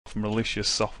Malicious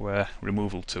software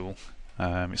removal tool.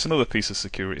 It's another piece of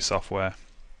security software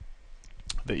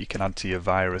that you can add to your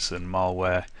virus and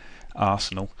malware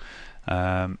arsenal.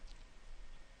 Now,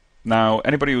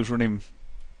 anybody who's running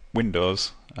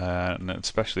Windows, and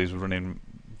especially who's running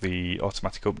the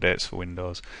automatic updates for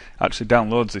Windows, actually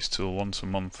downloads this tool once a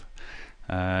month.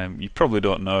 You probably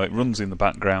don't know, it runs in the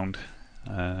background.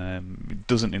 It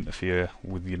doesn't interfere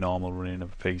with your normal running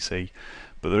of a PC,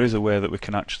 but there is a way that we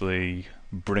can actually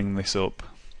bring this up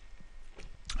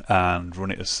and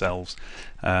run it ourselves.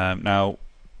 Now,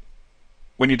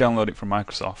 when you download it from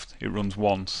Microsoft, it runs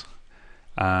once,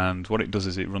 and what it does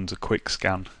is it runs a quick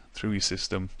scan through your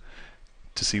system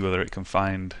to see whether it can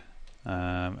find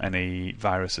any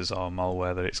viruses or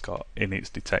malware that it's got in its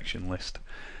detection list.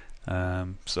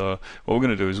 So what we're going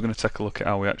to do is we're going to take a look at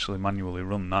how we actually manually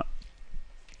run that.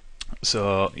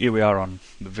 So here we are on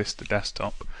the Vista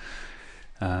desktop,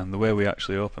 and the way we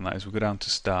actually open that is we go down to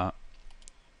Start,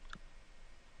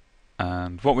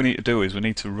 and what we need to do is we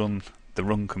need to run the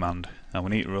run command, and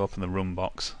we need to open the run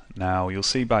box. Now you'll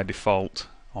see by default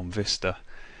on Vista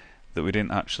that we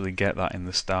didn't actually get that in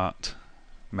the Start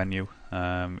menu.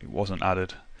 It wasn't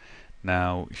added.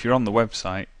 Now if you're on the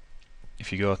website,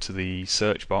 if you go to the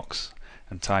search box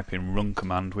and type in run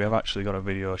command, we have actually got a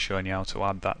video showing you how to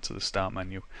add that to the Start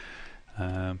menu.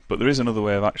 But there is another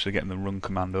way of actually getting the run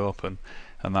command open,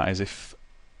 and that is if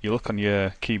you look on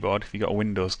your keyboard, if you've got a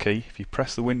Windows key, if you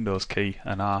press the Windows key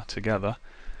and R together,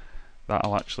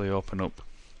 that'll actually open up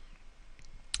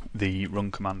the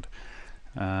run command.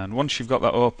 And once you've got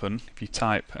that open, if you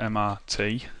type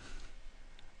MRT,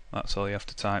 that's all you have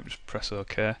to type, just press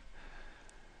OK.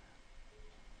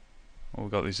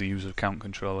 We've got this user account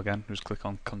control again, just click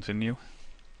on continue.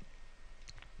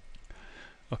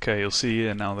 Okay, you'll see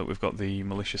here now that we've got the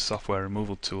malicious software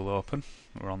removal tool open.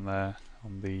 We're on there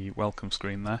on the welcome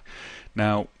screen there.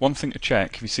 Now, one thing to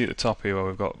check, if you see at the top here where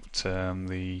we've got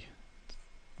the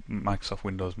Microsoft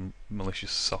Windows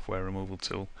malicious software removal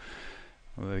tool,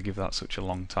 they give that such a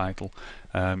long title.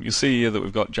 You'll see here that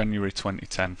we've got January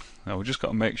 2010. Now we've just got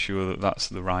to make sure that that's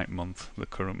the right month, the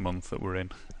current month that we're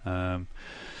in.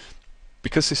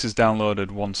 Because this is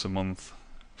downloaded once a month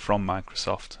from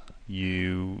Microsoft,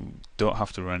 you don't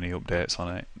have to run any updates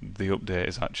on it. The update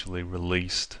is actually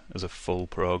released as a full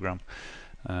program,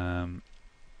 and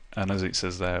as it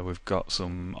says there, we've got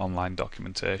some online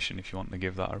documentation if you want to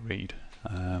give that a read.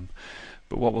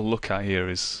 But what we'll look at here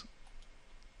is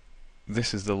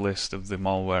this is the list of the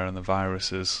malware and the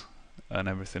viruses and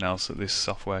everything else that this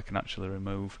software can actually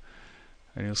remove,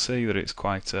 and you'll see that it's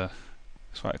quite a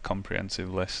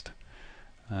comprehensive list.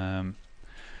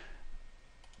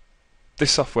 This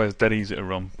software is dead easy to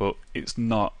run, but it's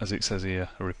not, as it says here,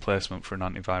 a replacement for an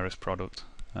antivirus product.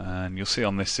 And you'll see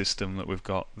on this system that we've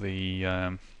got the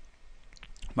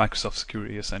Microsoft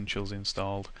Security Essentials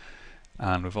installed,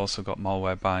 and we've also got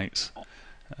Malwarebytes,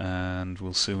 and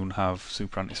we'll soon have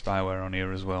Super Anti-Spyware on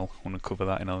here as well. I want to cover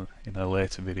that in a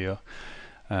later video.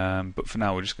 But for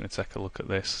now we're just going to take a look at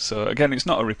this. So again, it's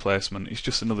not a replacement, it's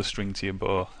just another string to your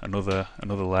bow, another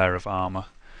layer of armour.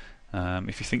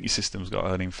 If you think your system's got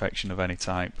an infection of any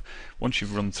type, once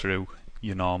you've run through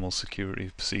your normal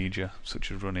security procedure,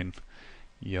 such as running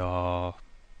your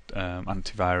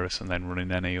antivirus and then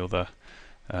running any other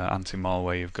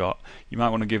anti-malware you've got, you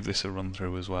might want to give this a run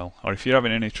through as well. Or if you're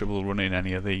having any trouble running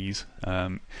any of these,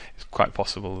 it's quite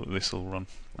possible that this will run.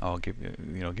 I'll give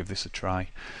this a try.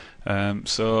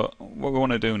 So what we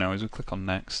want to do now is we click on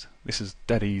next. This is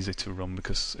dead easy to run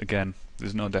because again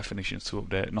there's no definitions to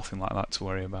update, nothing like that to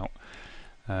worry about.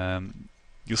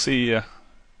 You'll see here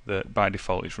that by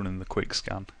default it's running the quick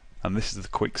scan, and this is the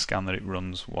quick scan that it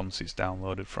runs once it's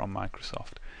downloaded from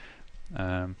Microsoft.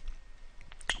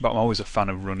 But I'm always a fan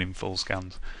of running full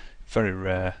scans. Very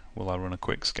rare will I run a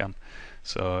quick scan.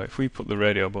 So if we put the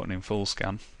radio button in full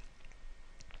scan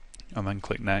and then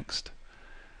click next,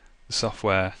 the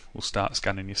software will start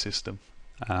scanning your system,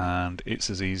 and it's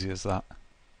as easy as that.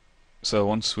 So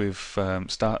once we've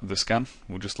started the scan,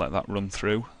 we'll just let that run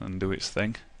through and do its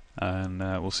thing, and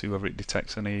we'll see whether it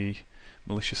detects any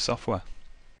malicious software.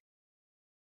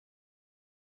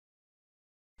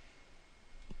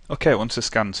 Okay, once the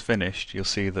scan's finished, you'll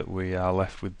see that we are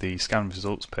left with the scan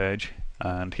results page,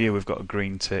 and here we've got a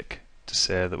green tick to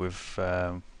say that we've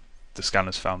the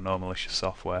scanner's found no malicious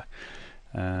software.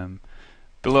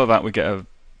 Below that we get a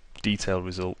detailed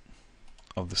result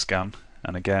of the scan,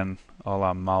 and again all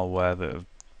our malware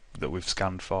that we've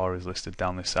scanned for is listed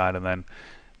down this side, and then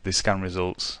the scan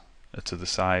results are to the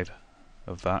side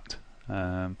of that.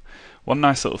 One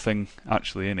nice little thing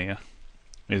actually in here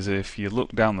is if you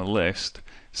look down the list,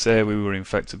 say we were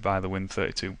infected by the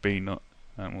Win32B nut,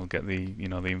 and we'll get the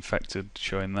the infected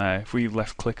showing there. If we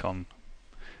left click on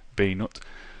BNut,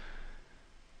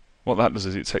 what that does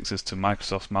is it takes us to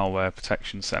Microsoft's Malware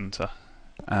Protection Center,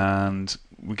 and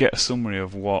we get a summary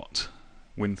of what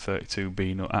Win32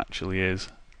 BNut actually is,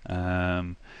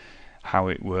 how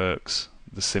it works,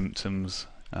 the symptoms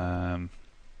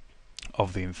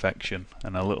of the infection,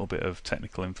 and a little bit of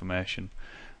technical information.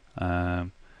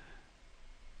 And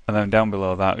then down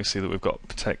below that we see that we've got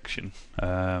protection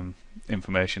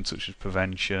information such as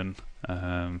prevention,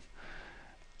 and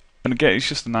again it's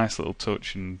just a nice little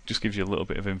touch and just gives you a little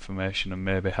bit of information and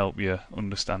maybe help you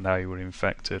understand how you were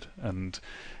infected and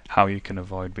how you can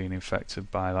avoid being infected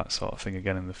by that sort of thing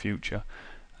again in the future.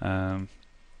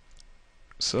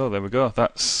 So there we go,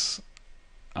 that's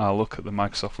our look at the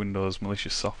Microsoft Windows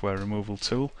malicious software removal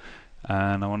tool,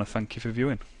 and I want to thank you for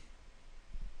viewing.